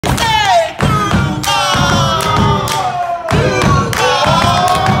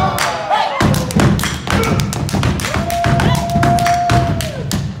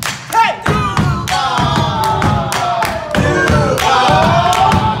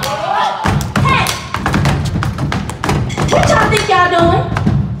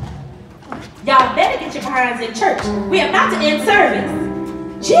in church. We are about to end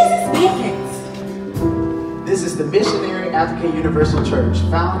service. Jesus be against. This is the Missionary African Universal Church,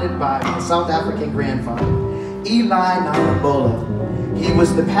 founded by my South African grandfather, Eli Namabola. He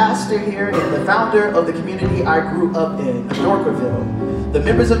was the pastor here and the founder of the community I grew up in, Adorkaville. The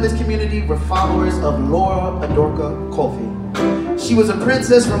members of this community were followers of Laura Adorka Kofi. She was a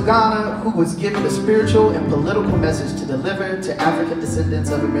princess from Ghana who was given a spiritual and political message to deliver to African descendants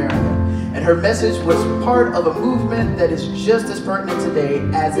of America. And her message was part of a movement that is just as pertinent today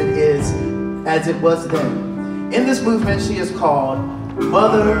as it was then. In this movement, she is called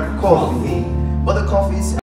Mother Kofi. Mother Kofi's